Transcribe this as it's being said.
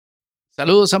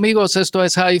Saludos amigos, esto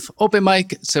es Hive Open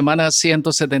Mic, semana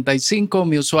 175,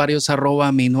 mi usuario es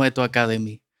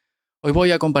 @minuetoacademy. Hoy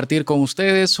voy a compartir con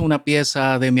ustedes una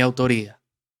pieza de mi autoría.